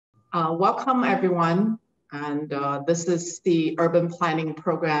Welcome everyone, and this is the Urban Planning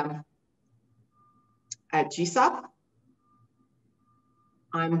Program at GSUP.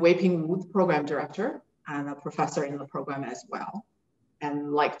 I'm Wei Ping Wu, the Program Director and a professor in the program as well,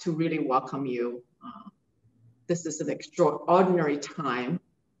 and like to really welcome you. This is an extraordinary time,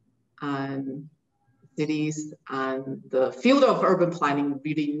 and cities and the field of urban planning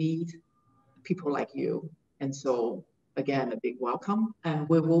really need people like you. And so again, a big welcome, and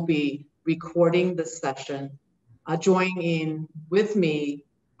we will be recording this session. Joining in with me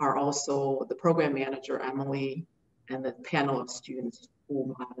are also the program manager, Emily, and the panel of students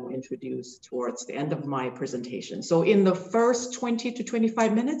whom I will introduce towards the end of my presentation. So in the first 20 to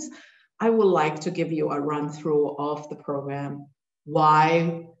 25 minutes, I would like to give you a run through of the program,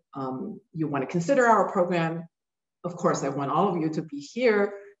 why you want to consider our program. Of course, I want all of you to be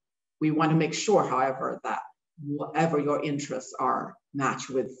here. We want to make sure, however, that whatever your interests are match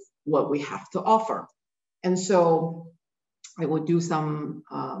with what we have to offer. And so I will do some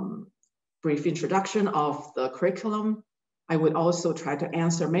brief introduction of the curriculum. I would also try to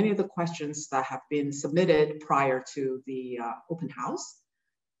answer many of the questions that have been submitted prior to the open house.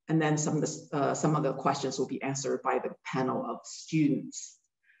 And then some of the questions will be answered by the panel of students.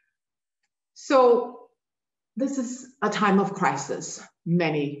 So this is a time of crisis,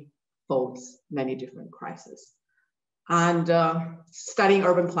 many folds, many different crises. And studying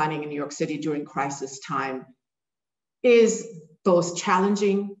urban planning in New York City during crisis time is both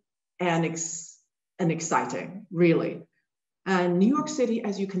challenging and exciting, really. And New York City,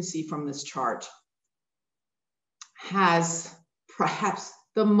 as you can see from this chart, has perhaps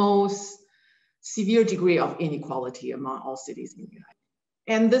the most severe degree of inequality among all cities in the United States.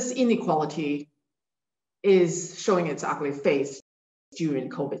 And this inequality is showing its ugly face during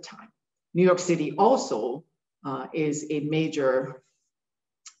COVID time. New York City also is a major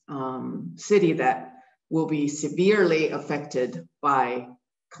city that will be severely affected by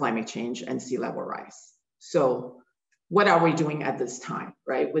climate change and sea level rise. So what are we doing at this time,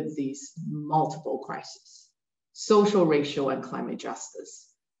 right, with these multiple crises? Social, racial, and climate justice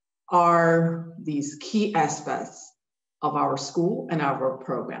are these key aspects of our school and our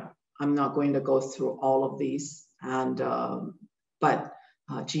program. I'm not going to go through all of these, but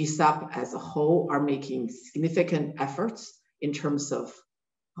GSUP as a whole are making significant efforts in terms of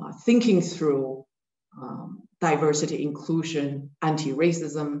thinking through diversity, inclusion,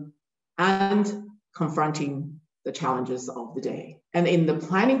 anti-racism, and confronting the challenges of the day. And in the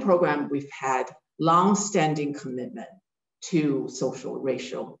planning program, we've had long-standing commitment to social,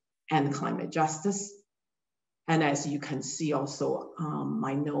 racial, and climate justice. And as you can see also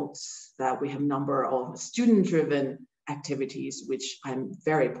my notes that we have a number of student-driven activities, which I'm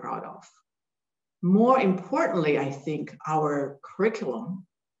very proud of. More importantly, I think our curriculum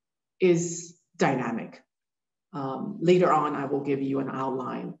is dynamic. Later on, I will give you an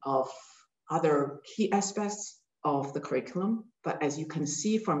outline of other key aspects of the curriculum. But as you can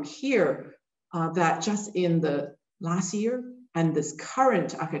see from here, that just in the last year and this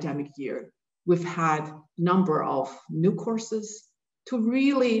current academic year, we've had a number of new courses to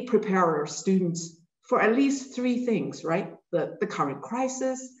really prepare our students for at least three things, right? The current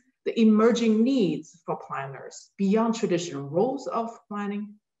crisis, the emerging needs for planners beyond traditional roles of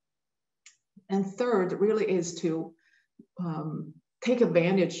planning. And third really is to take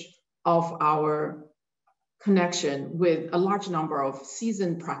advantage of our connection with a large number of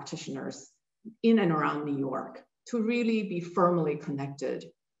seasoned practitioners in and around New York to really be firmly connected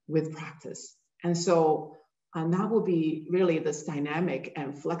with practice. And so that will be really this dynamic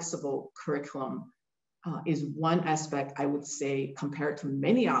and flexible curriculum is one aspect I would say compared to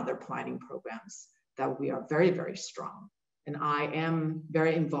many other planning programs that we are very, very strong. And I am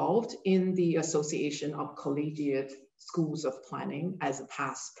very involved in the Association of Collegiate Schools of Planning as a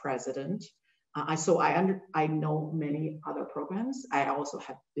past president. So I know many other programs. I also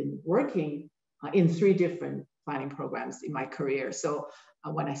have been working in 3 different planning programs in my career. So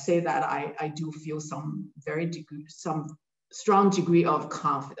when I say that, I do feel some strong degree of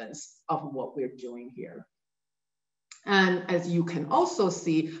confidence of what we're doing here. And as you can also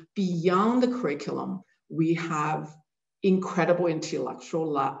see, beyond the curriculum, we have incredible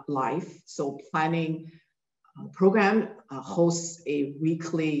intellectual life. So planning program hosts a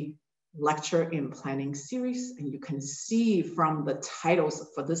weekly lecture in planning series. And you can see from the titles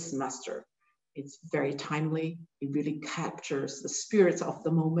for this semester, it's very timely. It really captures the spirits of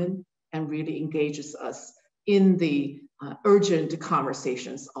the moment and really engages us in the urgent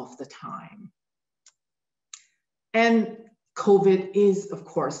conversations of the time. And COVID is, of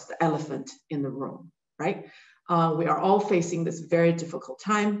course, the elephant in the room, right? We are all facing this very difficult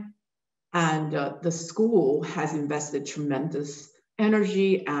time. And the school has invested tremendous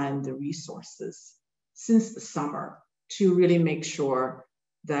energy and resources since the summer to really make sure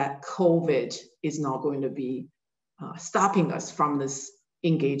that COVID is not going to be stopping us from this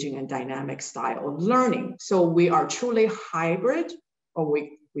engaging and dynamic style of learning. So we are truly hybrid, or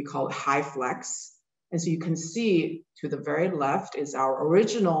we call it high flex. And so you can see to the very left is our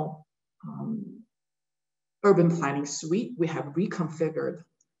original urban planning suite. We have reconfigured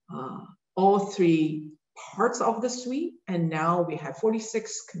all three parts of the suite, and now we have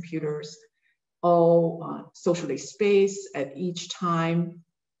 46 computers, all socially spaced at each time.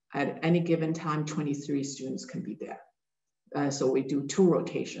 At any given time, 23 students can be there. So we do 2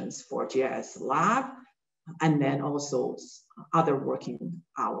 rotations for GIS lab, and then also other working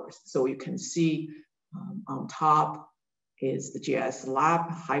hours. So you can see on top is the GIS lab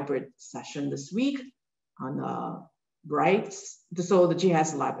hybrid session this week. On the right, so the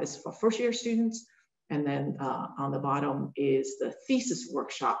GIS lab is for first year students. And then on the bottom is the thesis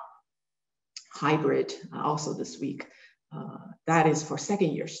workshop hybrid also this week. That is for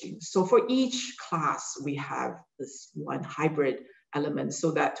second year students. So for each class, we have this one hybrid element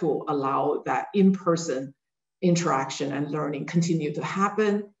so that to allow that in-person interaction and learning continue to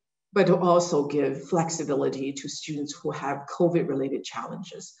happen, but to also give flexibility to students who have COVID-related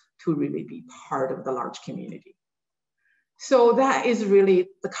challenges to really be part of the large community. So that is really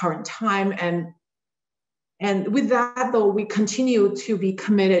the current time. And with that, though, we continue to be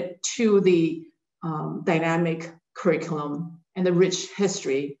committed to the dynamic curriculum and the rich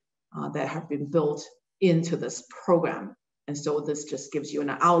history that have been built into this program. And so this just gives you an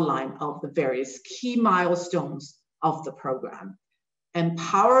outline of the various key milestones of the program.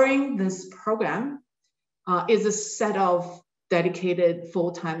 Empowering this program is a set of dedicated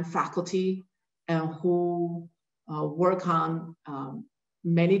full-time faculty who work on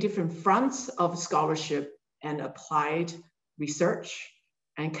many different fronts of scholarship and applied research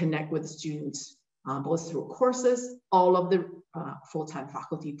and connect with students both through courses. All of the full-time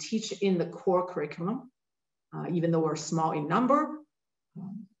faculty teach in the core curriculum, even though we're small in number.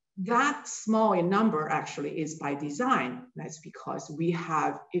 That small in number actually is by design. That's because we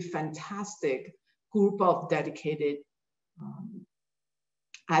have a fantastic group of dedicated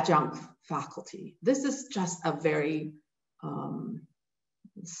adjunct faculty. This is just a very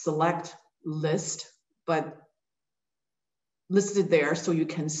select list, but listed there so you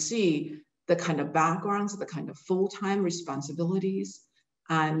can see the kind of backgrounds, the kind of full-time responsibilities,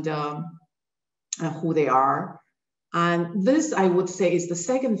 and who they are. And this, I would say, is the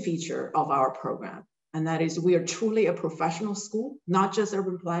second feature of our program. And that is we are truly a professional school, not just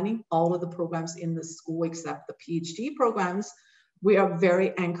urban planning. All of the programs in the school, except the PhD programs, we are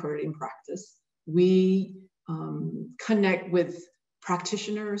very anchored in practice. We connect with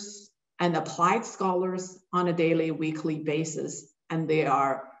practitioners and applied scholars on a daily, weekly basis. And they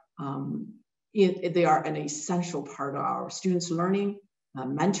are an essential part of our students' learning,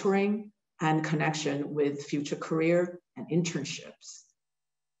 mentoring, and connection with future career and internships.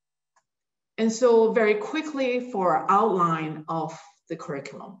 And so very quickly for outline of the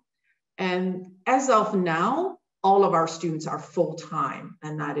curriculum. And as of now, all of our students are full-time,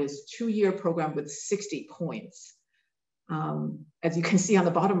 and that is 2-year program with 60 points. As you can see on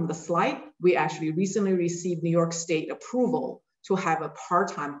the bottom of the slide, we actually recently received New York State approval to have a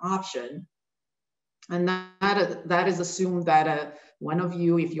part-time option. And that is assumed that one of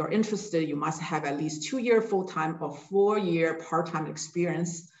you, if you're interested, you must have at least 2-year full-time or 4-year part-time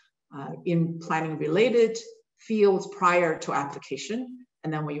experience in planning related fields prior to application.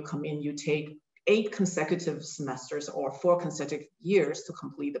 And then when you come in, you take 8 consecutive semesters or 4 consecutive years to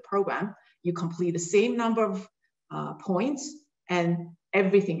complete the program. You complete the same number of points, and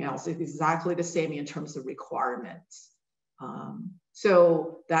everything else is exactly the same in terms of requirements.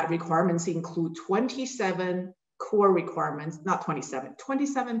 So that requirements include 27 core requirements, not 27,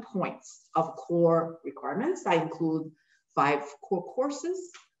 27 points of core requirements. That include 5 core courses,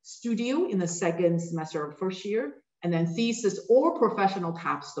 studio in the second semester of first year, and then thesis or professional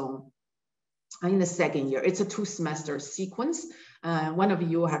capstone in the second year. It's a 2-semester sequence. One of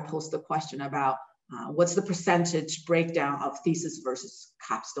you had posted a question about what's the percentage breakdown of thesis versus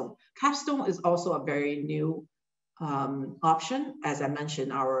capstone. Capstone is also a very new option. As I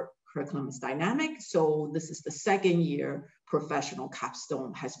mentioned, our curriculum is dynamic. So this is the second year professional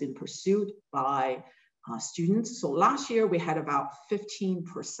capstone has been pursued by students. So last year we had about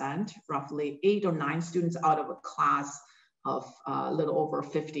 15%, roughly 8 or 9 students out of a class of a little over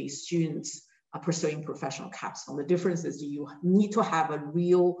 50 students pursuing professional capstone. The difference is you need to have a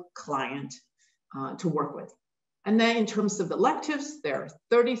real client to work with. And then in terms of electives, there are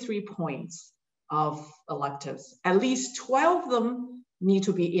 33 points of electives. At least 12 of them need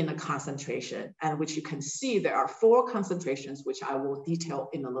to be in a concentration, and which you can see there are 4 concentrations, which I will detail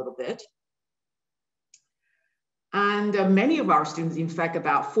in a little bit. And many of our students, in fact,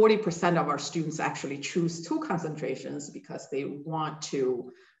 about 40% of our students actually choose 2 concentrations because they want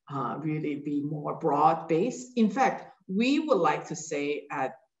to really be more broad-based. In fact, we would like to say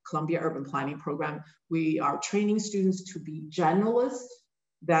at Columbia Urban Planning Program, we are training students to be generalists.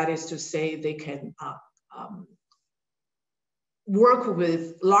 That is to say they can work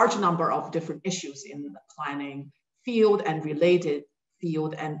with large number of different issues in the planning field and related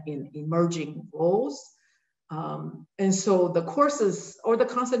field and in emerging roles. And so the courses or the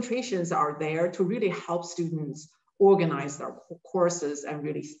concentrations are there to really help students organize their courses and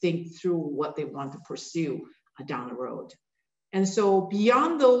really think through what they want to pursue down the road. And so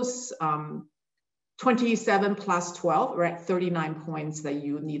beyond those 27 plus 12, right, 39 points that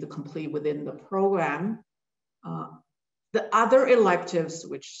you need to complete within the program, the other electives,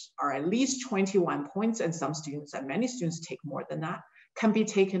 which are at least 21 points, and some students and many students take more than that, can be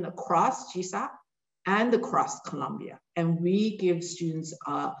taken across GSAP and across Columbia. And we give students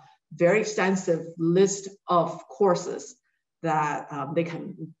a very extensive list of courses that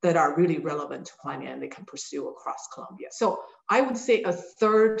that are really relevant to climate and they can pursue across Columbia. So I would say a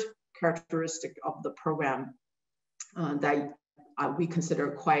third characteristic of the program that we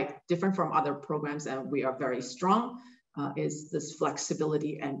consider quite different from other programs and we are very strong is this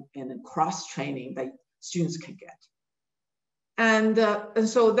flexibility and cross-training that students can get. And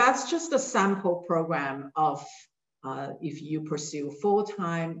so that's just a sample program of if you pursue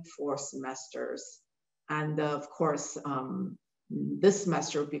full-time 4 semesters. And of course, this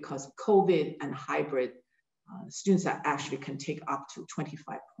semester, because of COVID and hybrid, students that actually can take up to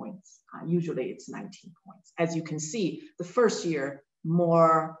 25 points. Usually it's 19 points. As you can see, the first year,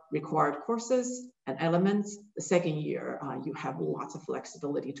 more required courses and elements. The second year, you have lots of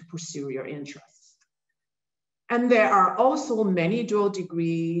flexibility to pursue your interests. And there are also many dual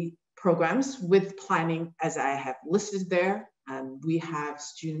degree programs with planning, as I have listed there. And we have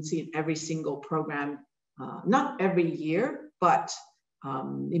students in every single program, not every year, but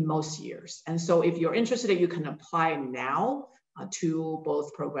in most years. And so if you're interested, you can apply now to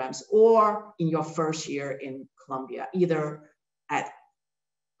both programs or in your first year in Columbia, either at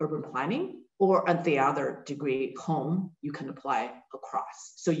urban planning or at the other degree home, you can apply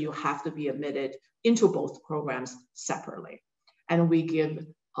across. So you have to be admitted into both programs separately. And we give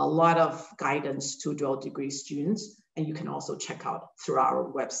a lot of guidance to dual degree students, and you can also check out through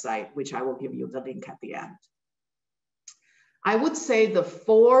our website, which I will give you the link at the end. I would say the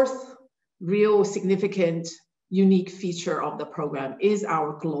fourth real significant unique feature of the program is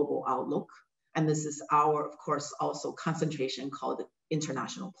our global outlook. And this is our, of course, also concentration called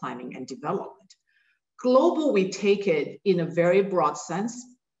international planning and development. Global, we take it in a very broad sense,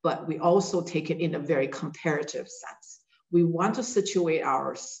 but we also take it in a very comparative sense. We want to situate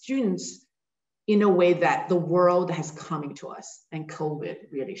our students in a way that the world has coming to us, and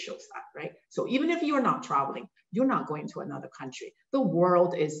COVID really shows that, right? So even if you're not traveling, you're not going to another country, the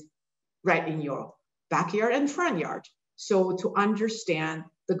world is right in your backyard and front yard. So to understand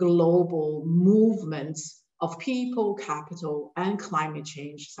the global movements of people, capital, and climate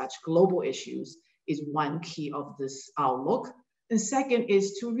change, such global issues, is one key of this outlook. And second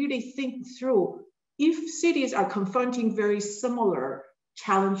is to really think through if cities are confronting very similar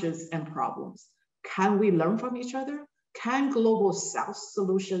challenges and problems, can we learn from each other? Can global south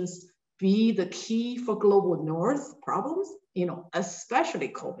solutions be the key for global north problems? You know, especially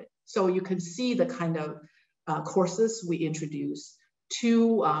COVID. So you can see the kind of courses we introduce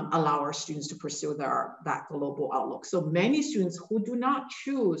to allow our students to pursue that global outlook. So many students who do not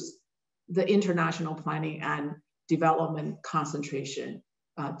choose the international planning and development concentration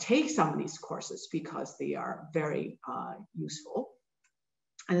take some of these courses because they are very useful.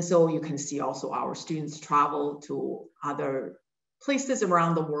 And so you can see also our students travel to other places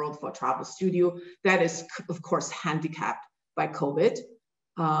around the world for travel studio. That is, of course, handicapped by COVID.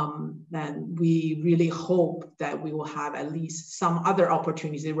 And we really hope that we will have at least some other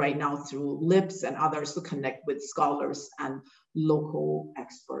opportunity right now through LIPS and others to connect with scholars and local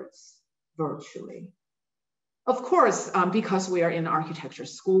experts virtually. Of course, because we are in architecture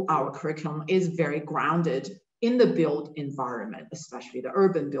school, our curriculum is very grounded in the built environment, especially the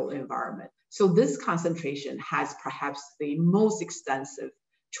urban built environment. So this concentration has perhaps the most extensive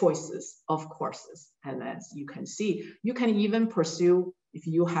choices of courses. And as you can see, you can even pursue, if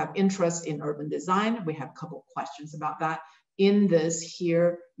you have interest in urban design, we have a couple of questions about that. In this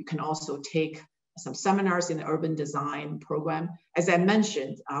here, you can also take some seminars in the urban design program. As I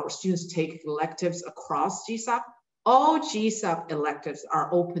mentioned, our students take electives across GSUP. All GSUP electives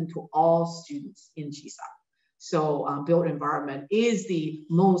are open to all students in GSUP. So built environment is the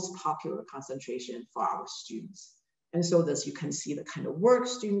most popular concentration for our students. And so this, you can see the kind of work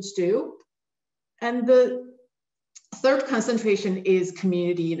students do. And the third concentration is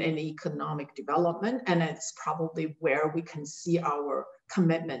community and economic development. And it's probably where we can see our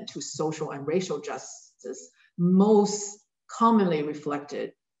commitment to social and racial justice most commonly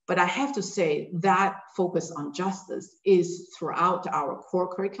reflected. But I have to say that focus on justice is throughout our core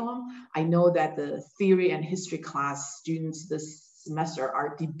curriculum. I know that the theory and history class students this semester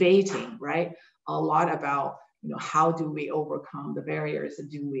are debating, right, a lot about, how do we overcome the barriers?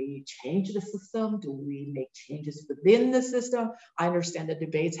 Do we change the system? Do we make changes within the system? I understand the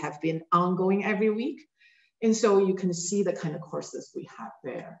debates have been ongoing every week. And so you can see the kind of courses we have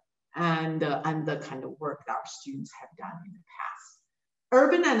there and the kind of work that our students have done in the past.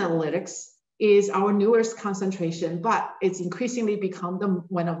 Urban analytics is our newest concentration, but it's increasingly become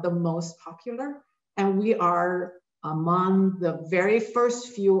one of the most popular. And we are among the very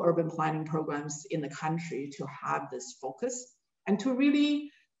first few urban planning programs in the country to have this focus and to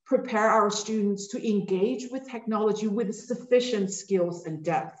really prepare our students to engage with technology with sufficient skills and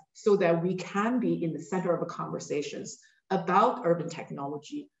depth so that we can be in the center of the conversations about urban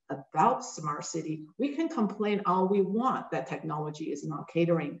technology, about smart city. We can complain all we want that technology is not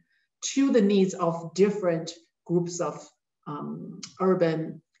catering to the needs of different groups of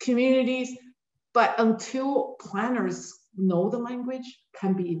urban communities. But until planners know the language,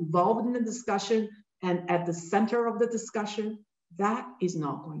 can be involved in the discussion and at the center of the discussion, that is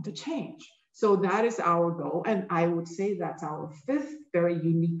not going to change. So that is our goal. And I would say that's our fifth very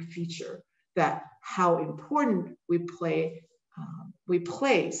unique feature, that how important we place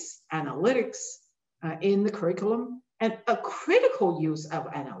analytics in the curriculum, and a critical use of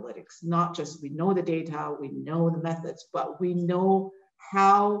analytics, not just we know the data, we know the methods, but we know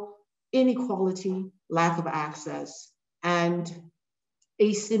how inequality, lack of access, and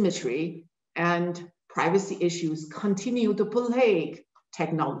asymmetry and privacy issues continue to plague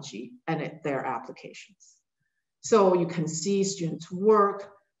technology and their applications. So you can see students work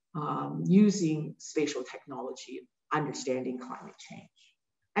using spatial technology, understanding climate change.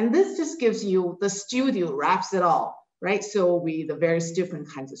 And this just gives you, the studio wraps it all, right? So the various different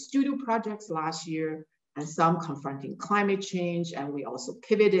kinds of studio projects last year, and some confronting climate change. And we also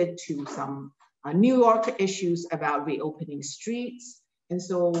pivoted to some New York issues about reopening streets. And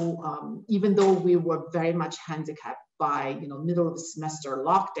so even though we were very much handicapped by middle of the semester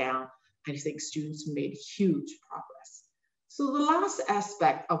lockdown, I think students made huge progress. So the last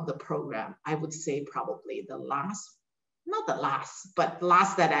aspect of the program, I would say probably the last, not the last, but the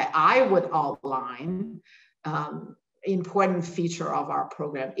last that I would outline, important feature of our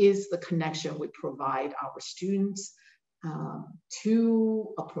program is the connection we provide our students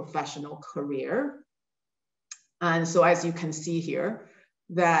to a professional career. And so as you can see here,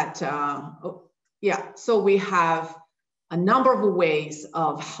 that, so we have a number of ways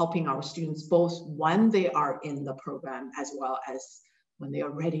of helping our students, both when they are in the program as well as when they are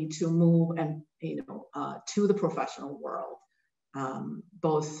ready to move and to the professional world,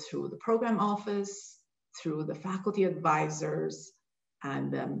 both through the program office, through the faculty advisors,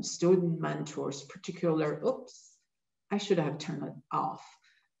 and student mentors, I should have turned it off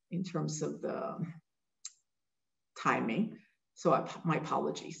in terms of the timing. So my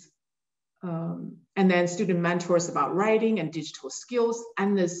apologies. And then student mentors about writing and digital skills,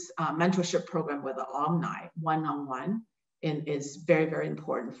 and this mentorship program with alumni one-on-one is very, very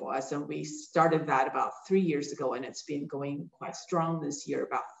important for us. And we started that about 3 years ago, and it's been going quite strong this year.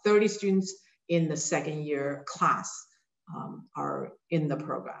 About 30 students in the second year class are in the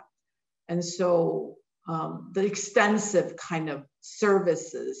program. And so the extensive kind of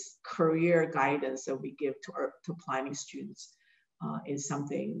services, career guidance that we give to planning students is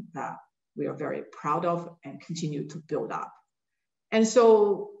something that we are very proud of and continue to build up. And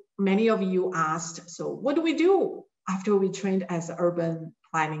so many of you asked, so what do we do after we trained as an urban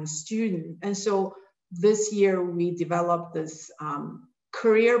planning student? And so this year we developed this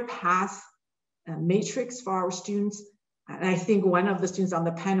career path matrix for our students. And I think one of the students on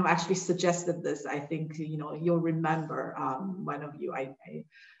the panel actually suggested this. I think you'll remember one of you.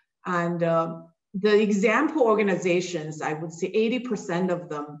 The example organizations, I would say 80% of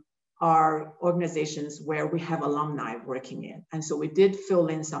them are organizations where we have alumni working in. And so we did fill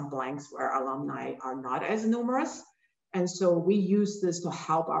in some blanks where alumni are not as numerous. And so we use this to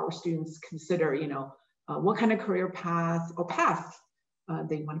help our students consider, what kind of career path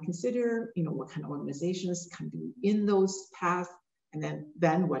they want to consider, what kind of organizations can be in those paths, and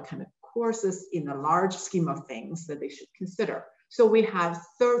then what kind of courses in the large scheme of things that they should consider. So we have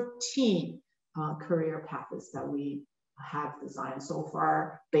 13 career paths that we have designed so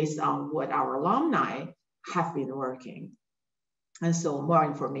far based on what our alumni have been working. And so more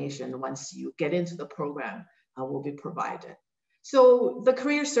information once you get into the program will be provided. So the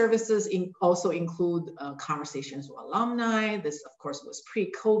career services also include conversations with alumni. This, of course, was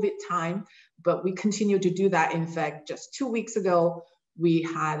pre-COVID time, but we continue to do that. In fact, just 2 weeks ago, we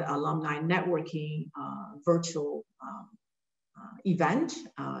had alumni networking virtual event.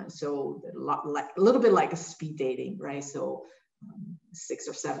 So a little bit like a speed dating, right? So 6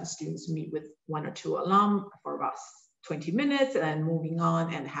 or 7 students meet with 1 or 2 alum for about 20 minutes and then moving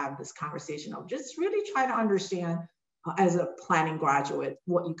on and have this conversation of just really try to understand as a planning graduate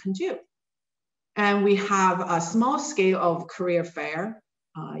what you can do. And we have a small scale of career fair,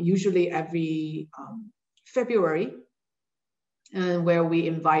 usually every February, and where we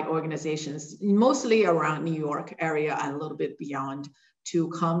invite organizations, mostly around New York area and a little bit beyond, to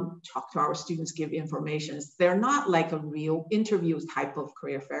come talk to our students, give information. They're not like a real interviews type of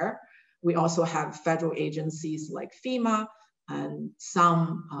career fair. We also have federal agencies like FEMA and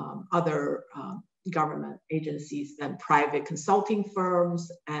some other government agencies and private consulting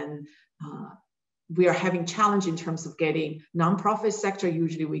firms. And we are having challenge in terms of getting nonprofit sector.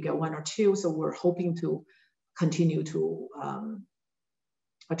 Usually we get 1 or 2. So we're hoping to continue to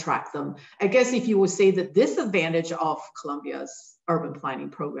attract them. I guess if you would say the disadvantage of Columbia's urban planning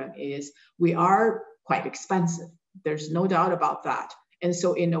program is we are quite expensive. There's no doubt about that. And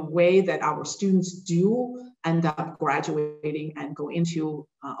so in a way that our students do end up graduating and go into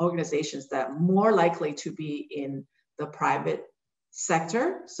organizations that are more likely to be in the private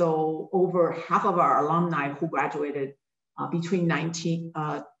sector. So over half of our alumni who graduated between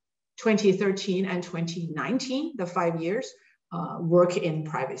 2013 and 2019, the 5 years, work in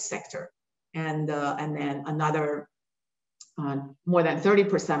private sector. And then another more than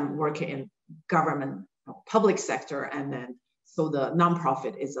 30% work in government, public sector, and then so the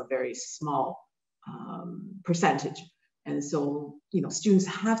nonprofit is a very small percentage. And so, students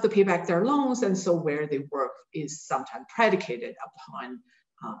have to pay back their loans. And so where they work is sometimes predicated upon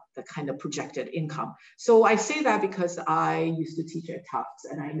the kind of projected income. So I say that because I used to teach at Tufts,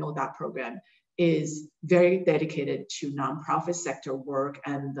 and I know that program is very dedicated to nonprofit sector work,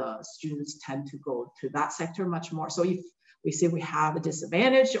 and the students tend to go to that sector much more. So if we say we have a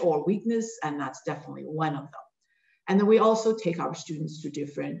disadvantage or weakness, and that's definitely one of them. And then we also take our students to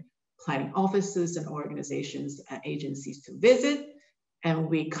different planning offices and organizations and agencies to visit. And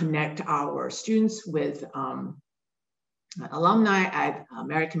we connect our students with alumni at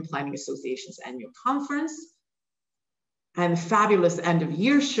American Planning Association's annual conference. And fabulous end of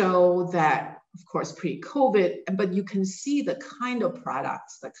year show that, of course, pre-COVID, but you can see the kind of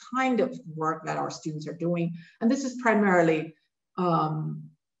products, the kind of work that our students are doing. And this is primarily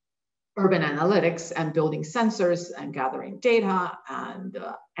urban analytics and building sensors and gathering data and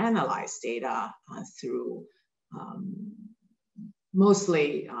analyze data through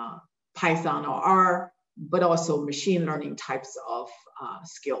mostly Python or R, but also machine learning types of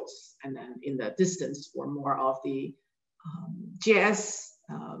skills. And then in the distance for more of the GIS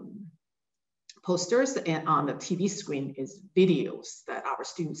posters, and on the TV screen is videos that our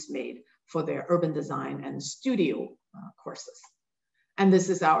students made for their urban design and studio courses. And this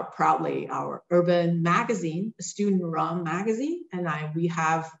is proudly our urban magazine, a student-run magazine. And we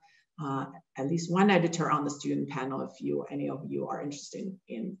have at least one editor on the student panel if any of you are interested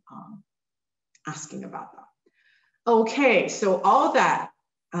in asking about that. Okay, so all that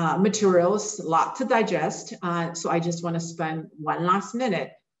materials, a lot to digest. So I just want to spend one last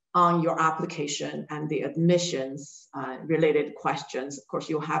minute on your application and the admissions related questions. Of course,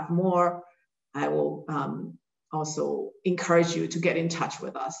 you'll have more. I will also encourage you to get in touch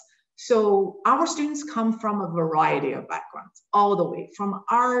with us. So our students come from a variety of backgrounds, all the way from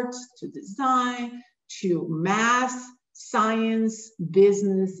art to design to math, science,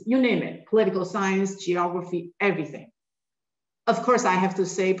 business, you name it, political science, geography, everything. Of course, I have to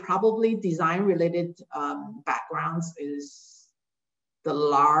say probably design related backgrounds is the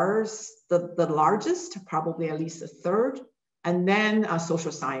largest, probably at least a third. And then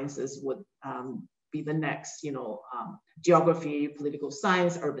social sciences would be the next, geography, political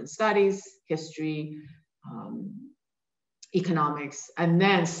science, urban studies, history, economics, and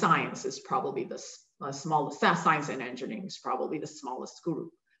then science is probably the smallest. Science and engineering is probably the smallest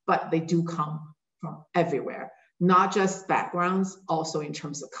group, but they do come from everywhere, not just backgrounds, also in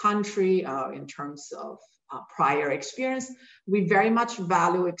terms of country, in terms of prior experience. We very much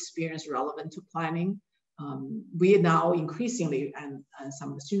value experience relevant to planning. We are now increasingly, and some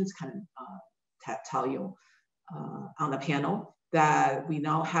of the students can tell you on the panel, that we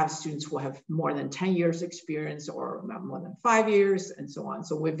now have students who have more than 10 years experience or more than 5 years and so on.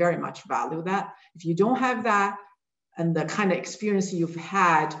 So we very much value that. If you don't have that, and the kind of experience you've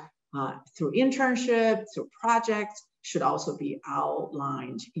had through internship, through projects, should also be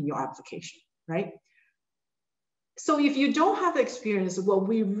outlined in your application, right? So if you don't have the experience, what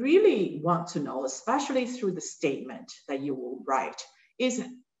we really want to know, especially through the statement that you will write, is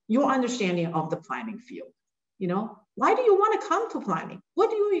your understanding of the planning field. You know, why do you want to come to planning?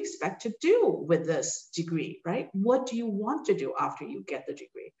 What do you expect to do with this degree, right? What do you want to do after you get the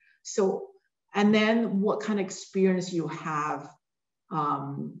degree? So, and then what kind of experience you have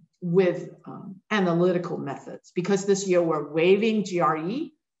with analytical methods, because this year we're waiving GRE.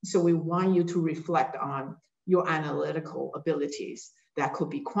 So we want you to reflect on your analytical abilities. That could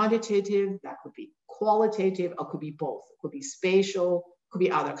be quantitative, that could be qualitative, or could be both. It could be spatial, could be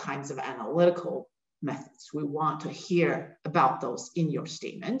other kinds of analytical methods. We want to hear about those in your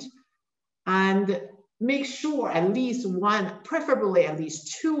statement. And make sure at least one, preferably at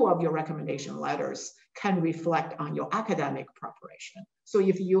least two of your recommendation letters can reflect on your academic preparation. So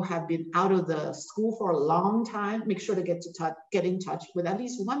if you have been out of the school for a long time, make sure to get in touch with at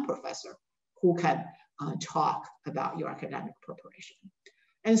least one professor who can talk about your academic preparation.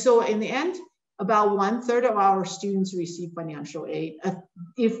 And so in the end, about 1/3 of our students receive financial aid.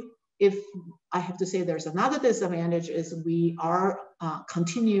 If I have to say there's another disadvantage, is we are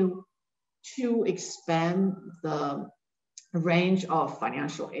continue to expand the range of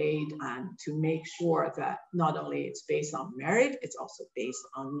financial aid and to make sure that not only it's based on merit, it's also based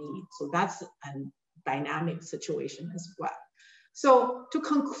on need. So that's a dynamic situation as well. So to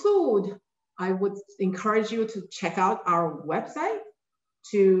conclude, I would encourage you to check out our website,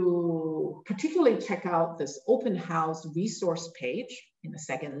 to particularly check out this open house resource page in the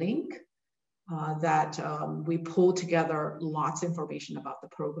second link. That we pull together lots of information about the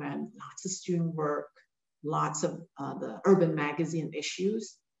program, lots of student work, lots of the urban magazine issues,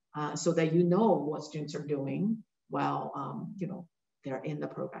 so that you know what students are doing while you know, they're in the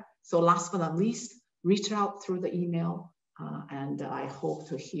program. So last but not least, reach out through the email, and I hope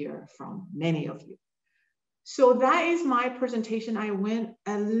to hear from many of you. So that is my presentation. I went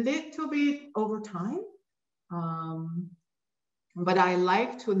a little bit over time, but I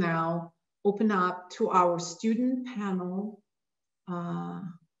like to now open up to our student panel.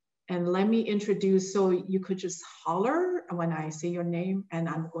 And let me introduce, so you could just holler when I say your name, and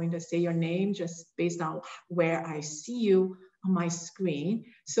I'm going to say your name just based on where I see you on my screen.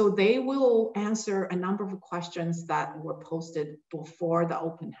 So they will answer a number of questions that were posted before the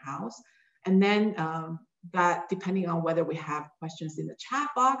open house. And then that, depending on whether we have questions in the chat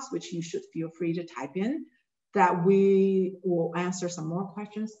box, which you should feel free to type in, that we will answer some more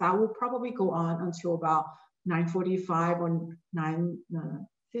questions. That will probably go on until about 9:45 or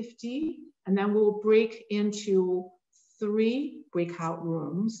 9:50. And then we'll break into 3 breakout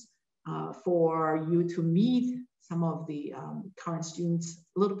rooms for you to meet some of the current students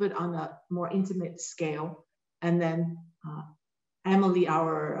a little bit on a more intimate scale. And then Emily,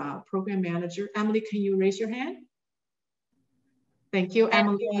 our program manager. Emily, can you raise your hand? Thank you.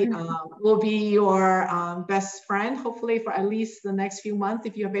 Emily will be your best friend, hopefully, for at least the next few months,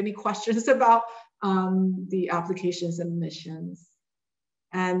 if you have any questions about the applications and admissions.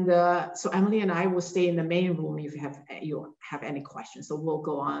 And so Emily and I will stay in the main room if you have any questions. So we'll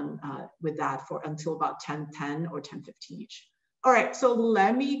go on with that for until about 10:10 or 10:15 each. All right, so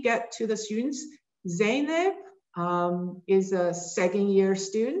let me get to the students. Zainab is a second-year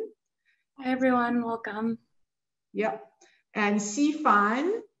student. Hi, everyone. Welcome. Yep. And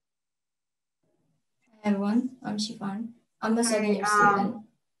Sifan. Hi, everyone. I'm Sifan. I'm a second-year student.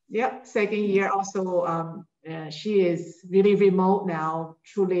 Yep, second year also. She is really remote now,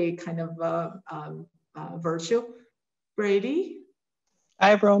 truly kind of virtual. Brady.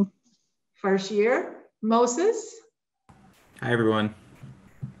 Hi, everyone. First year. Moses. Hi, everyone.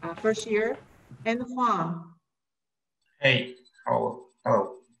 First year. And Juan. Hey. Hello.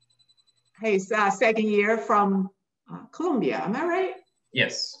 Hey, second year from Colombia, am I right?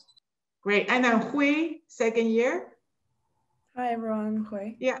 Yes. Great. And then Hui, second year. Hi, everyone.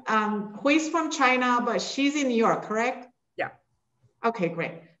 Hui. Yeah, Hui's from China, but she's in New York, correct? Yeah. Okay,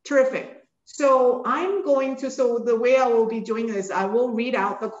 great. Terrific. So I'm going to, so the way I will be doing this, I will read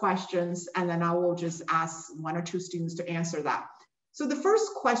out the questions and then I will just ask 1 or 2 students to answer that. So the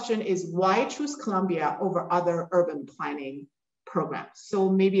first question is, why choose Columbia over other urban planning program. So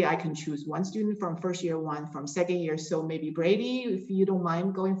maybe I can choose one student from first year, one from second year. So maybe Brady, if you don't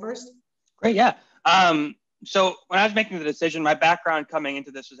mind going first. Great, yeah. So when I was making the decision, my background coming into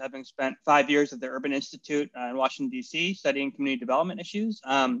this was having spent 5 years at the Urban Institute in Washington, D.C., studying community development issues.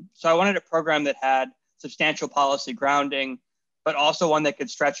 So I wanted a program that had substantial policy grounding, but also one that could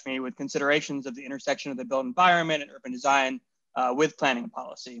stretch me with considerations of the intersection of the built environment and urban design with planning and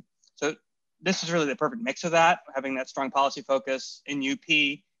policy. So this is really the perfect mix of that, having that strong policy focus in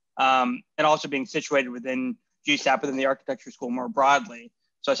UP and also being situated within GSAP within the architecture school more broadly.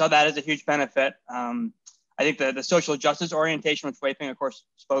 So I saw that as a huge benefit. I think the social justice orientation, which Wei Ping, of course,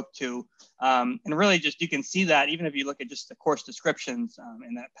 spoke to, and really just you can see that even if you look at just the course descriptions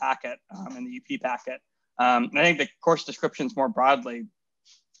in that packet, in the UP packet. And I think the course descriptions more broadly,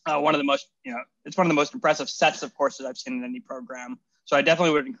 one of the most, it's one of the most impressive sets of courses I've seen in any program. So I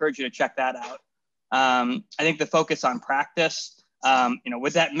definitely would encourage you to check that out. I think the focus on practice,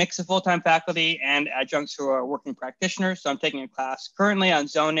 with that mix of full-time faculty and adjuncts who are working practitioners. So I'm taking a class currently on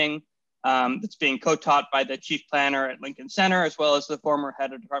zoning that's being co-taught by the chief planner at Lincoln Center, as well as the former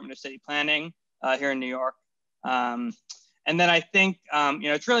head of Department of City Planning here in New York. And then I think,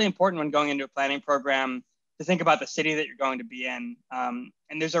 it's really important when going into a planning program to think about the city that you're going to be in.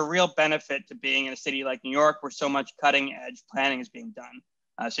 And there's a real benefit to being in a city like New York where so much cutting edge planning is being done.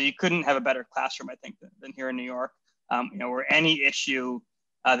 So you couldn't have a better classroom, I think, than here in New York, where any issue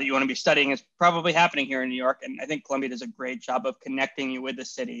that you want to be studying is probably happening here in New York. And I think Columbia does a great job of connecting you with the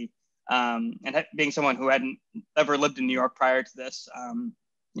city. And being someone who hadn't ever lived in New York prior to this,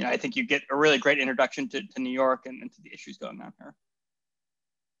 I think you get a really great introduction to New York and to the issues going on here.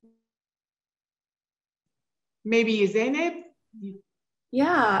 Maybe Zeynep?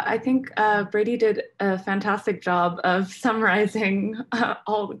 Yeah, I think Brady did a fantastic job of summarizing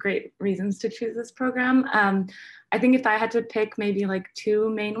all the great reasons to choose this program. I think if I had to pick maybe like two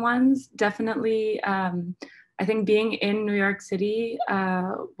main ones, definitely, I think being in New York City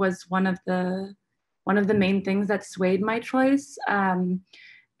was one of the main things that swayed my choice.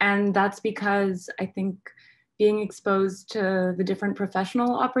 And that's because I think being exposed to the different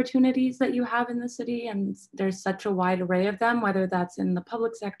professional opportunities that you have in the city, and there's such a wide array of them, whether that's in the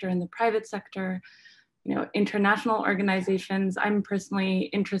public sector, in the private sector, international organizations. I'm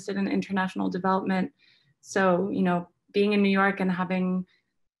personally interested in international development. So, being in New York and having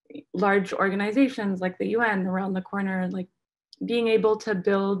large organizations like the UN around the corner, like being able to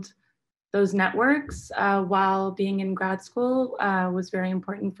build those networks while being in grad school was very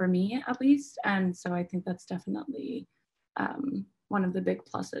important for me, at least. And so I think that's definitely one of the big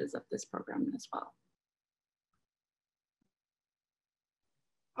pluses of this program as well.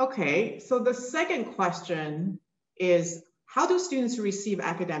 Okay, so the second question is, how do students receive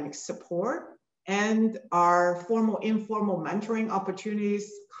academic support? And are formal, informal mentoring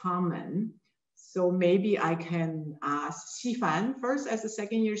opportunities common? So maybe I can ask Xifan first as a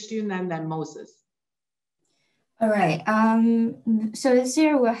second year student, and then Moses. All right. So this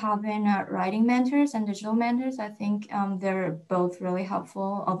year we're having writing mentors and digital mentors. I think they're both really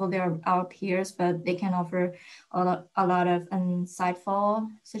helpful, although they're our peers, but they can offer a lot of insightful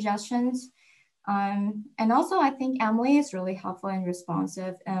suggestions. And also, I think Emily is really helpful and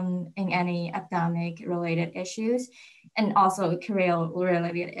responsive in any academic related issues and also career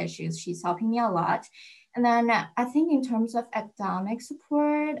related issues. She's helping me a lot. And then I think in terms of academic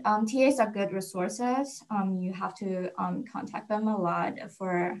support, TAs are good resources. You have to contact them a lot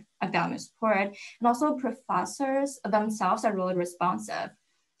for academic support. And also professors themselves are really responsive.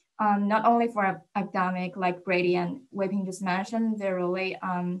 Not only for academic, like Brady and Wei Ping just mentioned, they're really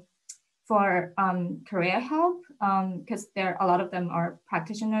for career help, because a lot of them are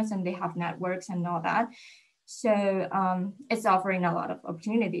practitioners and they have networks and all that. So it's offering a lot of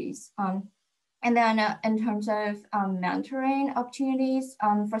opportunities. And then in terms of mentoring opportunities,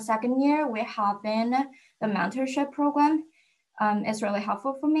 for second year, we have been the mentorship program. It's really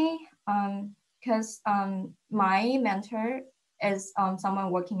helpful for me because my mentor is someone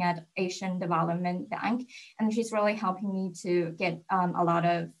working at Asian Development Bank, and she's really helping me to get a lot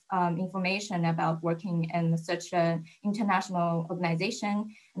of information about working in such an international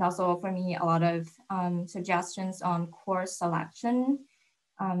organization, and also for me a lot of suggestions on course selection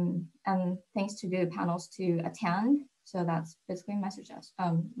and things to do, panels to attend. So that's basically my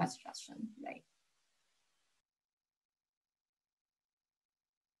suggestion, right?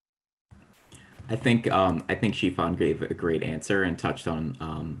 I think Shifan gave a great answer and touched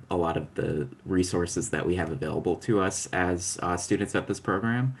on a lot of the resources that we have available to us as students at this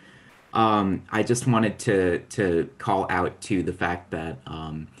program. I just wanted to call out to the fact that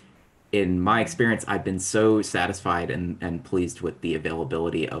in my experience, I've been so satisfied and pleased with the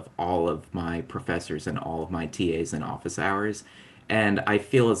availability of all of my professors and all of my TAs and office hours. And I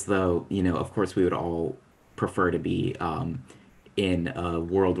feel as though, of course, we would all prefer to be in a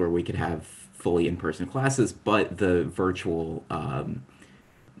world where we could have fully in-person classes, but the virtual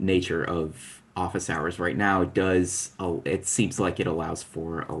nature of office hours right now does, it seems like it allows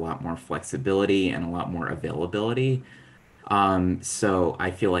for a lot more flexibility and a lot more availability. So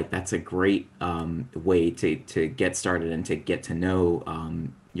I feel like that's a great way to get started and to get to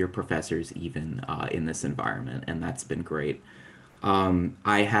know your professors even in this environment, and that's been great.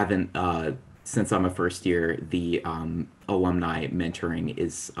 I haven't, since I'm a first year, the alumni mentoring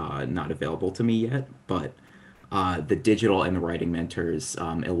is not available to me yet, but the digital and the writing mentors,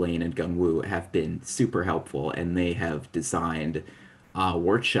 Elaine and Gungwoo, have been super helpful, and they have designed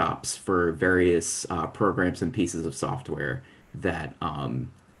workshops for various programs and pieces of software that,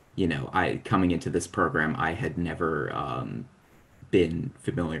 I coming into this program, I had never been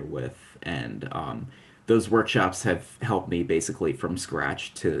familiar with, and those workshops have helped me basically from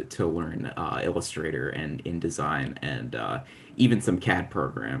scratch to learn Illustrator and InDesign and even some CAD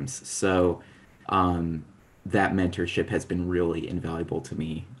programs. So that mentorship has been really invaluable to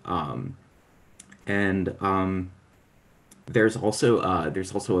me. And there's also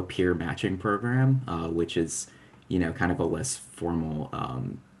a peer matching program, which is kind of a less formal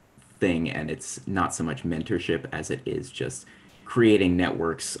thing, and it's not so much mentorship as it is just creating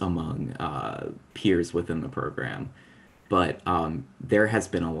networks among peers within the program. But there has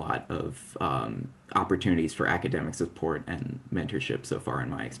been a lot of opportunities for academic support and mentorship so far in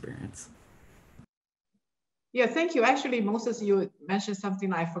my experience. Yeah, thank you. Actually, Moses, you mentioned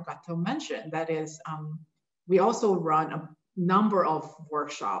something I forgot to mention. That is, we also run a number of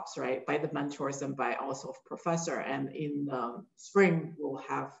workshops, right, by the mentors and by also professor. And in the spring, we'll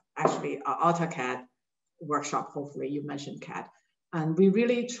have actually an AutoCAD workshop. Hopefully, you mentioned CAD. And we're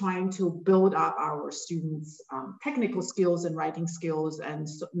really trying to build up our students' technical skills and writing skills, and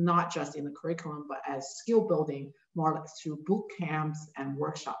so not just in the curriculum, but as skill building, more like through boot camps and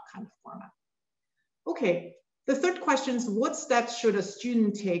workshop kind of format. Okay, the third question is, what steps should a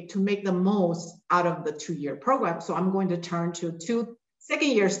student take to make the most out of the two-year program? So I'm going to turn to two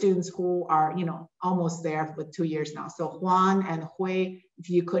second-year students who are, almost there with 2 years now. So Juan and Hui, if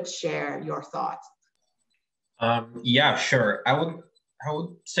you could share your thoughts. Yeah, sure. I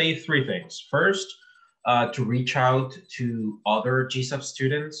would say three things. First, to reach out to other GSUP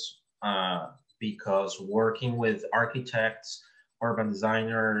students, because working with architects, urban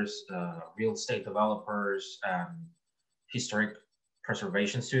designers, real estate developers, and historic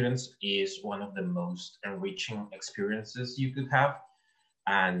preservation students is one of the most enriching experiences you could have.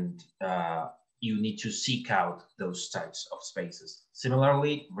 And you need to seek out those types of spaces.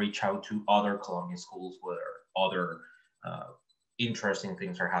 Similarly, reach out to other Colombian schools where other interesting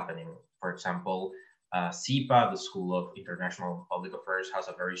things are happening. For example, SIPA, the School of International and Public Affairs, has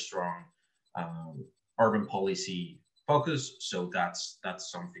a very strong urban policy focus. So that's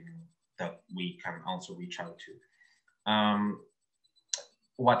something that we can also reach out to.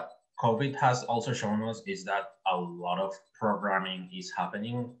 What COVID has also shown us is that a lot of programming is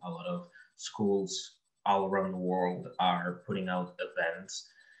happening. A lot of schools all around the world are putting out events,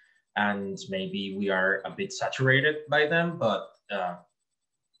 and maybe we are a bit saturated by them, but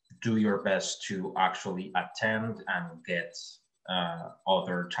do your best to actually attend and get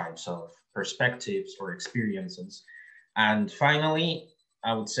other types of perspectives or experiences. And finally,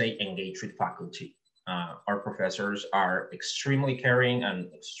 I would say engage with faculty. Our professors are extremely caring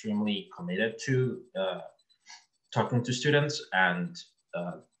and extremely committed to talking to students, and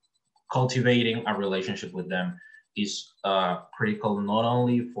cultivating a relationship with them is critical not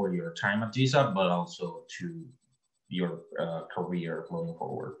only for your time at GSUP, but also to your career moving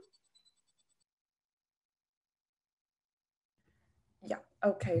forward. Yeah,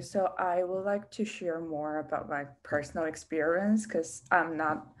 okay, so I would like to share more about my personal experience because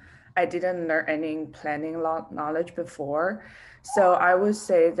I didn't learn any planning knowledge before. So I would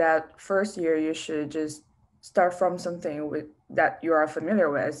say that first year you should just start from something that you are familiar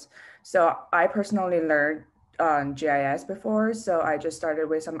with. So I personally learned GIS before, so I just started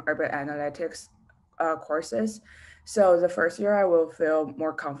with some urban analytics courses. So the first year I will feel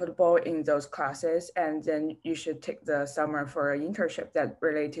more comfortable in those classes, and then you should take the summer for an internship that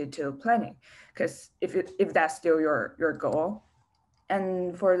related to planning, because if that's still your goal.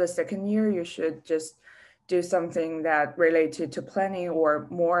 And for the second year, you should just do something that related to planning or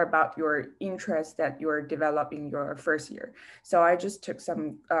more about your interest that you're developing your first year. So I just took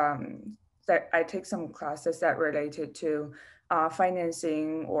some I take some classes that related to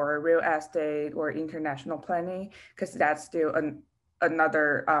financing or real estate or international planning, because that's still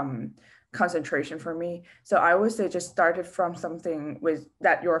another concentration for me. So I would say just start it from something with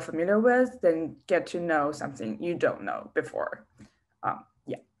that you're familiar with, then get to know something you don't know before.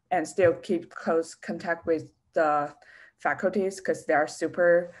 Yeah, and still keep close contact with the faculties because they are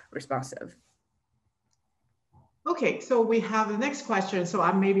super responsive. Okay, so we have the next question. So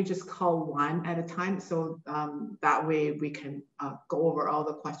I maybe just call one at a time. So that way we can go over all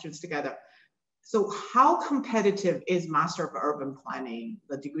the questions together. So how competitive is Master of Urban Planning,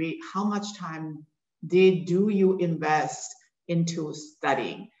 the degree? How much time do you invest into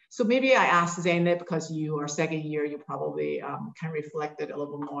studying? So maybe I asked Zainab because you are second year, you probably can reflect it a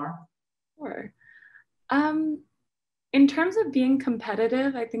little more. Sure. In terms of being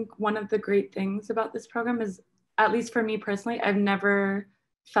competitive, I think one of the great things about this program is, at least for me personally, I've never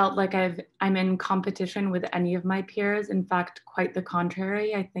felt like I'm in competition with any of my peers. In fact, quite the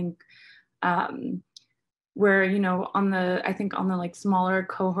contrary. I think we're, on the like smaller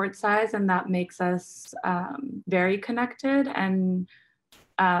cohort size, and that makes us very connected. And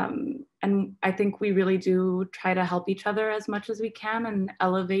I think we really do try to help each other as much as we can and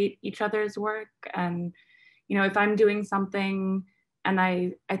elevate each other's work. And, if I'm doing something and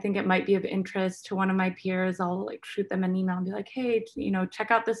I think it might be of interest to one of my peers, I'll like shoot them an email and be like, hey, check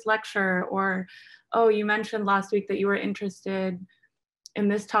out this lecture, or, oh, you mentioned last week that you were interested in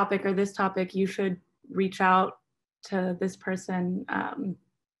this topic or this topic, you should reach out to this person,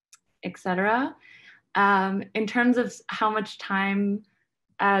 etc. In terms of how much time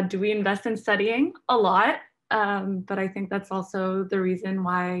do we invest in studying? A lot, but I think that's also the reason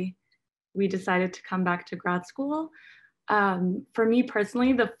why we decided to come back to grad school. For me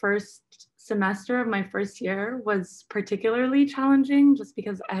personally, the first semester of my first year was particularly challenging just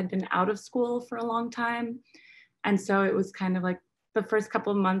because I had been out of school for a long time. And so it was kind of like the first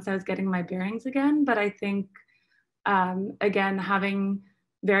couple of months I was getting my bearings again. But I think, again, having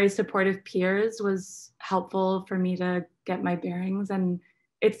very supportive peers was helpful for me to get my bearings. And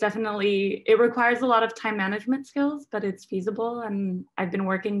it requires a lot of time management skills, but it's feasible. And I've been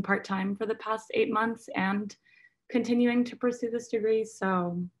working part-time for the past 8 months and continuing to pursue this degree.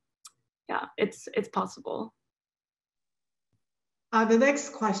 So yeah, it's possible. The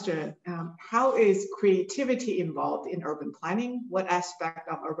next question, how is creativity involved in urban planning? What aspect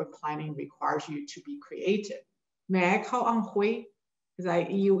of urban planning requires you to be creative? May I call on Hui? Because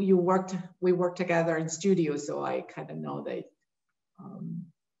we worked together in studio, so I kind of know that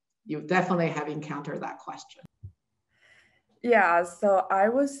you definitely have encountered that question. Yeah, so I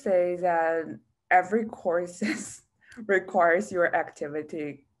would say that every course requires your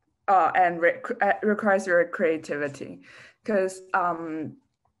activity and requires your creativity, because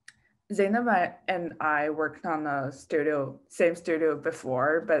Zainab and I worked on a same studio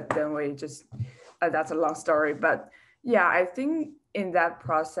before, but then we just, that's a long story. But yeah, I think in that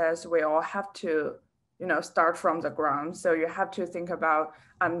process, we all have to, start from the ground. So you have to think about,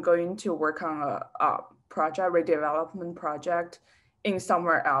 I'm going to work on a project, redevelopment project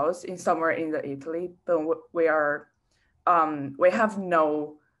somewhere in the Italy, but we have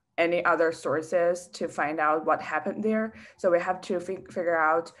no any other sources to find out what happened there. So we have to figure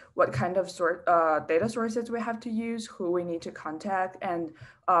out what kind of data sources we have to use, who we need to contact, and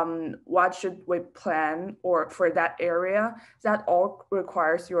what should we plan or for that area. That all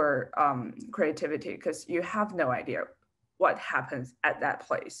requires your creativity, because you have no idea what happens at that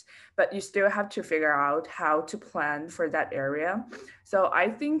place, but you still have to figure out how to plan for that area. So I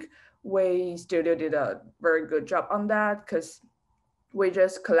think Way Studio did a very good job on that, because we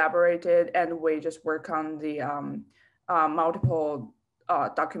just collaborated and we just work on the multiple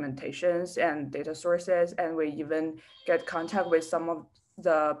documentations and data sources, and we even get contact with some of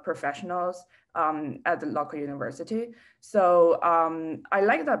the professionals at the local university. So I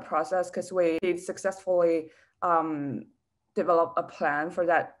like that process because we did successfully develop a plan for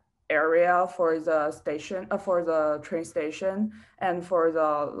that area, for the station, for the train station, and for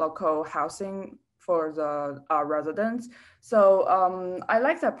the local housing for the residents. So I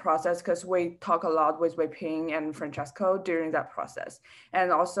like that process because we talk a lot with Wei Ping and Francesco during that process.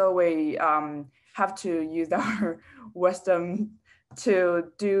 And also we have to use our wisdom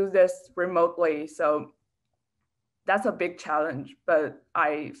to do this remotely. So that's a big challenge, but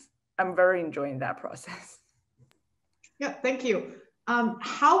I'm very enjoying that process. Yeah, thank you.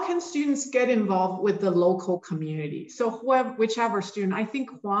 How can students get involved with the local community? So whichever student, I think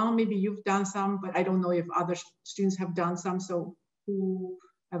Huang, maybe you've done some, but I don't know if other students have done some. So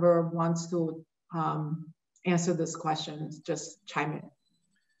whoever wants to answer this question, just chime in.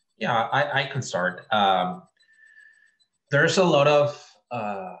 Yeah, I can start. there's a lot of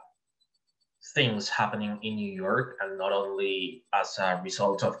things happening in New York, and not only as a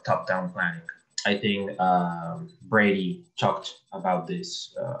result of top-down planning. I think Brady talked about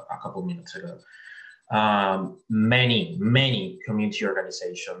this a couple minutes ago. Many community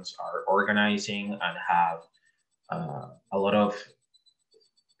organizations are organizing and have a lot of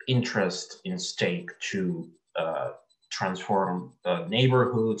interest in stake to transform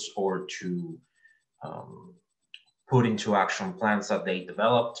neighborhoods or to put into action plans that they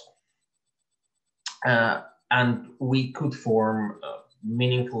developed. And we could form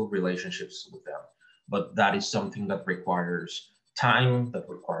meaningful relationships with them. But that is something that requires time, that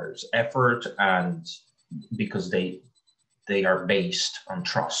requires effort, and because they are based on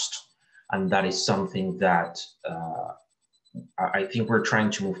trust. And that is something that I think we're trying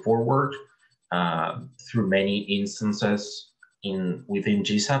to move forward through many instances within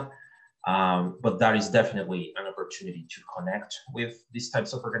GSAP. But that is definitely an opportunity to connect with these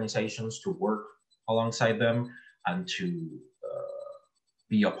types of organizations, to work alongside them, and to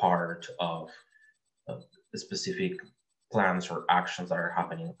be a part of the specific plans or actions that are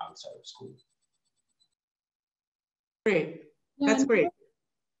happening outside of school. Great, Yeah, that's great.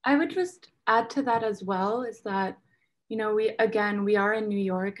 I would just add to that as well, is that, you know, we are in New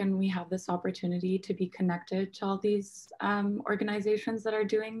York, and we have this opportunity to be connected to all these organizations that are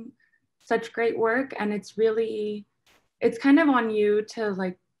doing such great work. And it's kind of on you to,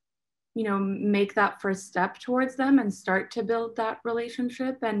 like, you know, make that first step towards them and start to build that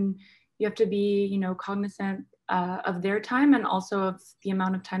relationship. And you have to be, you know, cognizant of their time, and also of the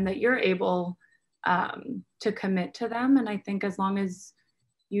amount of time that you're able to commit to them. And I think as long as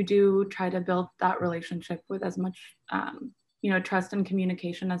you do try to build that relationship with as much, you know, trust and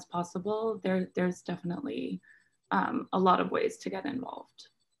communication as possible, there's definitely a lot of ways to get involved.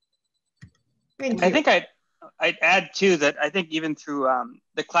 Thank you. I think I'd add too that I think even through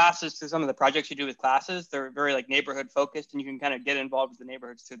the classes, through some of the projects you do with classes, they're very like neighborhood focused, and you can kind of get involved with the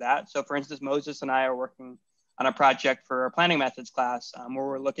neighborhoods through that. So for instance, Moses and I are working on a project for a planning methods class where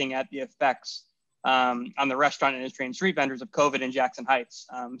we're looking at the effects on the restaurant industry and street vendors of COVID in Jackson Heights.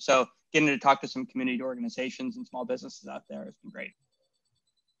 So getting to talk to some community organizations and small businesses out there has been great.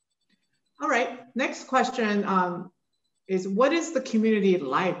 All right, next question is, what is the community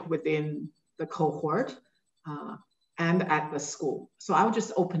like within the cohort and at the school? So I'll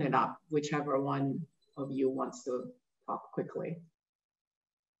just open it up, whichever one of you wants to talk quickly.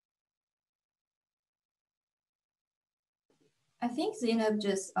 I think Zainab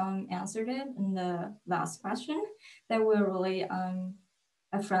just answered it in the last question, that we're really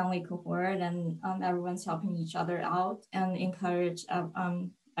a friendly cohort, and everyone's helping each other out and encourage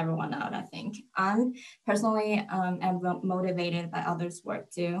everyone out, I think. And personally, I'm motivated by others'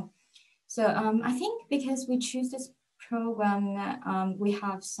 work too. So I think because we choose this program, we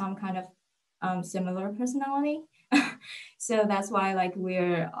have some kind of similar personality. So that's why, like,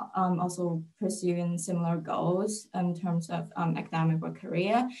 we're also pursuing similar goals in terms of academic or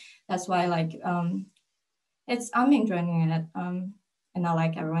career. That's why, like, I'm enjoying it, and I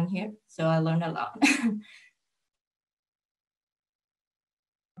like everyone here. So I learned a lot.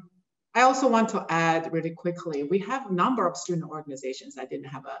 I also want to add really quickly, we have a number of student organizations. I didn't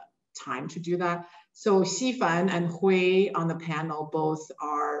have a time to do that. So Xifan and Hui on the panel both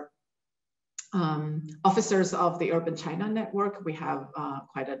are officers of the Urban China Network. We have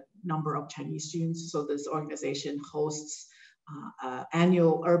quite a number of Chinese students. So this organization hosts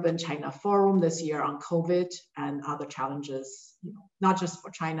annual Urban China Forum this year on COVID and other challenges, you know, not just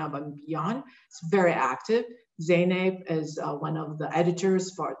for China, but beyond. It's very active. Zainab is one of the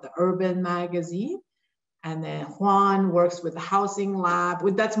editors for the Urban magazine. And then Juan works with the Housing Lab.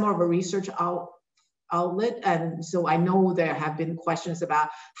 That's more of a research outlet. And so I know there have been questions about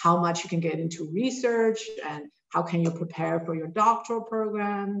how much you can get into research and how can you prepare for your doctoral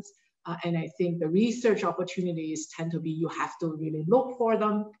programs. And I think the research opportunities tend to be, you have to really look for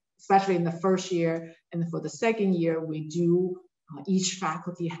them, especially in the first year. And for the second year, we do, each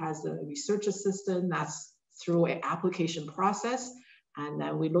faculty has a research assistant. That's through an application process. And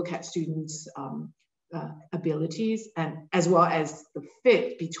then we look at students' abilities, and as well as the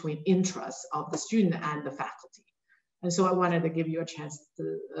fit between interests of the student and the faculty. And so I wanted to give you a chance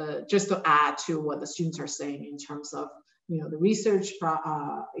to just to add to what the students are saying in terms of, you know, the research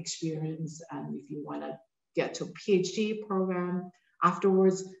experience, and if you want to get to a PhD program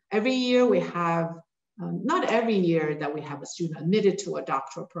afterwards. Every year we have, not every year that we have a student admitted to a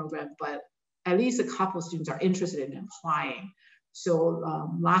doctoral program, but at least a couple of students are interested in applying. So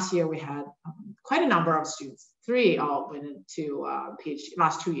last year we had quite a number of students, 3 all went into PhD,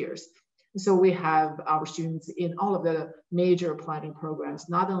 last 2 years. So we have our students in all of the major planning programs,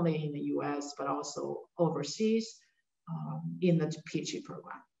 not only in the US, but also overseas in the PhD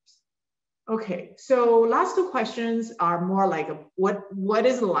program. Okay, so last two questions are more like what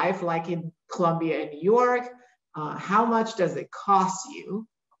is life like in Columbia and New York? How much does it cost you?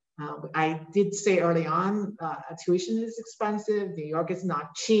 I did say early on, tuition is expensive. New York is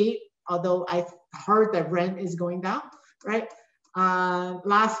not cheap, although I heard that rent is going down, right?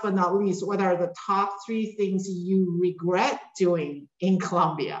 Last but not least, what are the top 3 things you regret doing in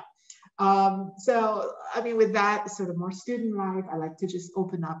Columbia? So, I mean, with that sort of more student life, I like to just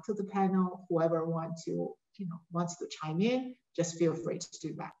open up to the panel. Whoever wants to chime in, just feel free to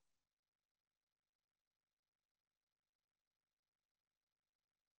do that.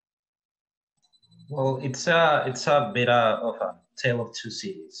 Well, it's a bit of a tale of two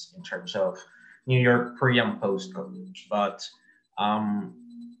cities in terms of New York pre and post COVID. But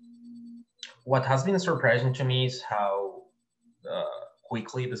what has been surprising to me is how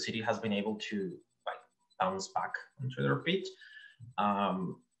quickly the city has been able to bounce back into their feet.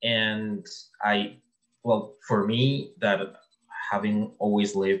 And well, for me, that having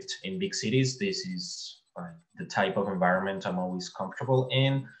always lived in big cities, this is the type of environment I'm always comfortable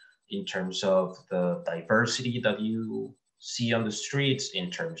in terms of the diversity that you see on the streets, in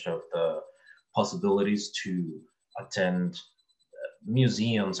terms of the possibilities to attend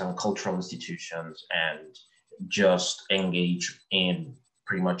museums and cultural institutions and just engage in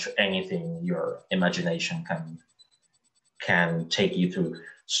pretty much anything your imagination can take you through.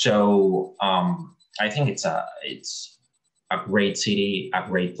 So I think it's a great city, a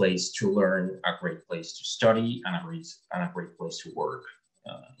great place to learn, a great place to study, and a great place to work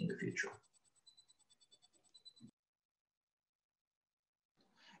in the future.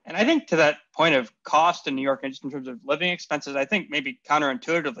 And I think to that point of cost in New York, and just in terms of living expenses, I think maybe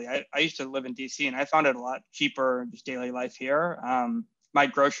counterintuitively, I used to live in DC and I found it a lot cheaper, just daily life here. My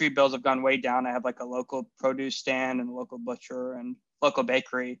grocery bills have gone way down. I have like a local produce stand and a local butcher and local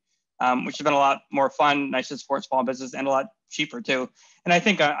bakery, which has been a lot more fun, nice to support small business, and a lot cheaper too. And I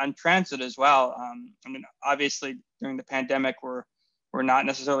think on transit as well. I mean, obviously during the pandemic, we're not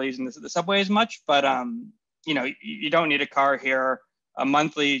necessarily using the subway as much, but you don't need a car here. A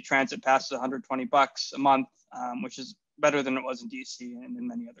monthly transit pass is $120 a month, which is better than it was in DC and in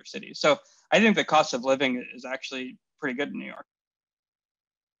many other cities. So I think the cost of living is actually pretty good in New York.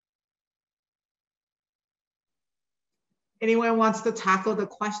 Anyone wants to tackle the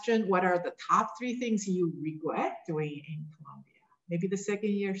question, what are the top 3 things you regret doing in Columbia? Maybe the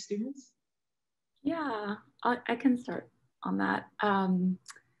second year students? Yeah, I can start on that.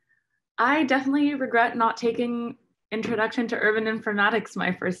 I definitely regret not taking Introduction to Urban Informatics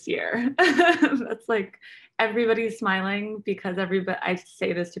my first year. That's like everybody's smiling because I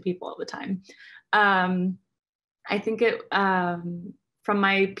say this to people all the time. I think it from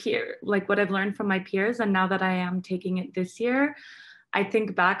my what I've learned from my peers, and now that I am taking it this year, I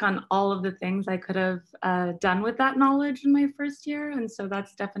think back on all of the things I could have done with that knowledge in my first year. And so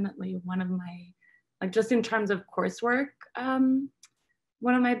that's definitely one of my, just in terms of coursework,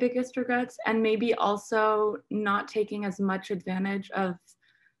 one of my biggest regrets. And maybe also not taking as much advantage of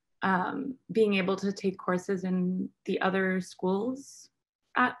being able to take courses in the other schools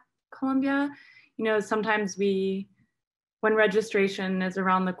at Columbia. Sometimes when registration is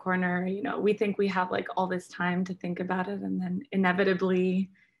around the corner, we think we have all this time to think about it, and then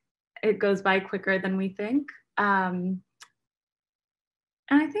inevitably it goes by quicker than we think. And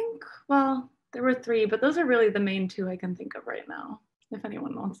I think, well, there were 3, but those are really the main 2 I can think of right now, if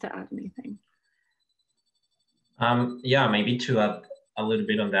anyone wants to add anything. Yeah, maybe to add a little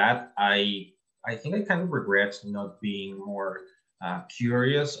bit on that, I think I kind of regret not being more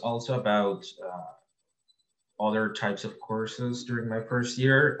curious also about other types of courses during my first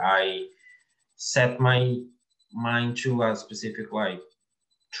year. I set my mind to a specific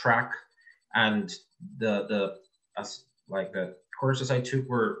track, and the courses I took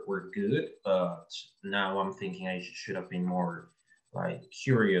were good, but now I'm thinking I should have been more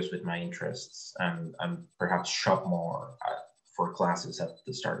curious with my interests and perhaps shop more for classes at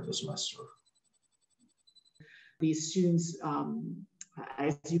the start of the semester. These students,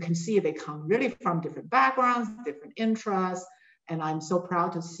 as you can see, they come really from different backgrounds, different interests, and I'm so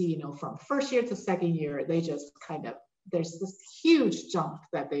proud to see, from first year to second year, they just there's this huge jump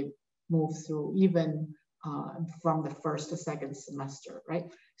that they move through, even from the first to second semester, right?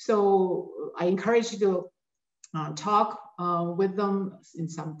 So I encourage you to talk with them in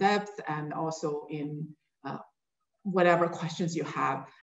some depth, and also in whatever questions you have.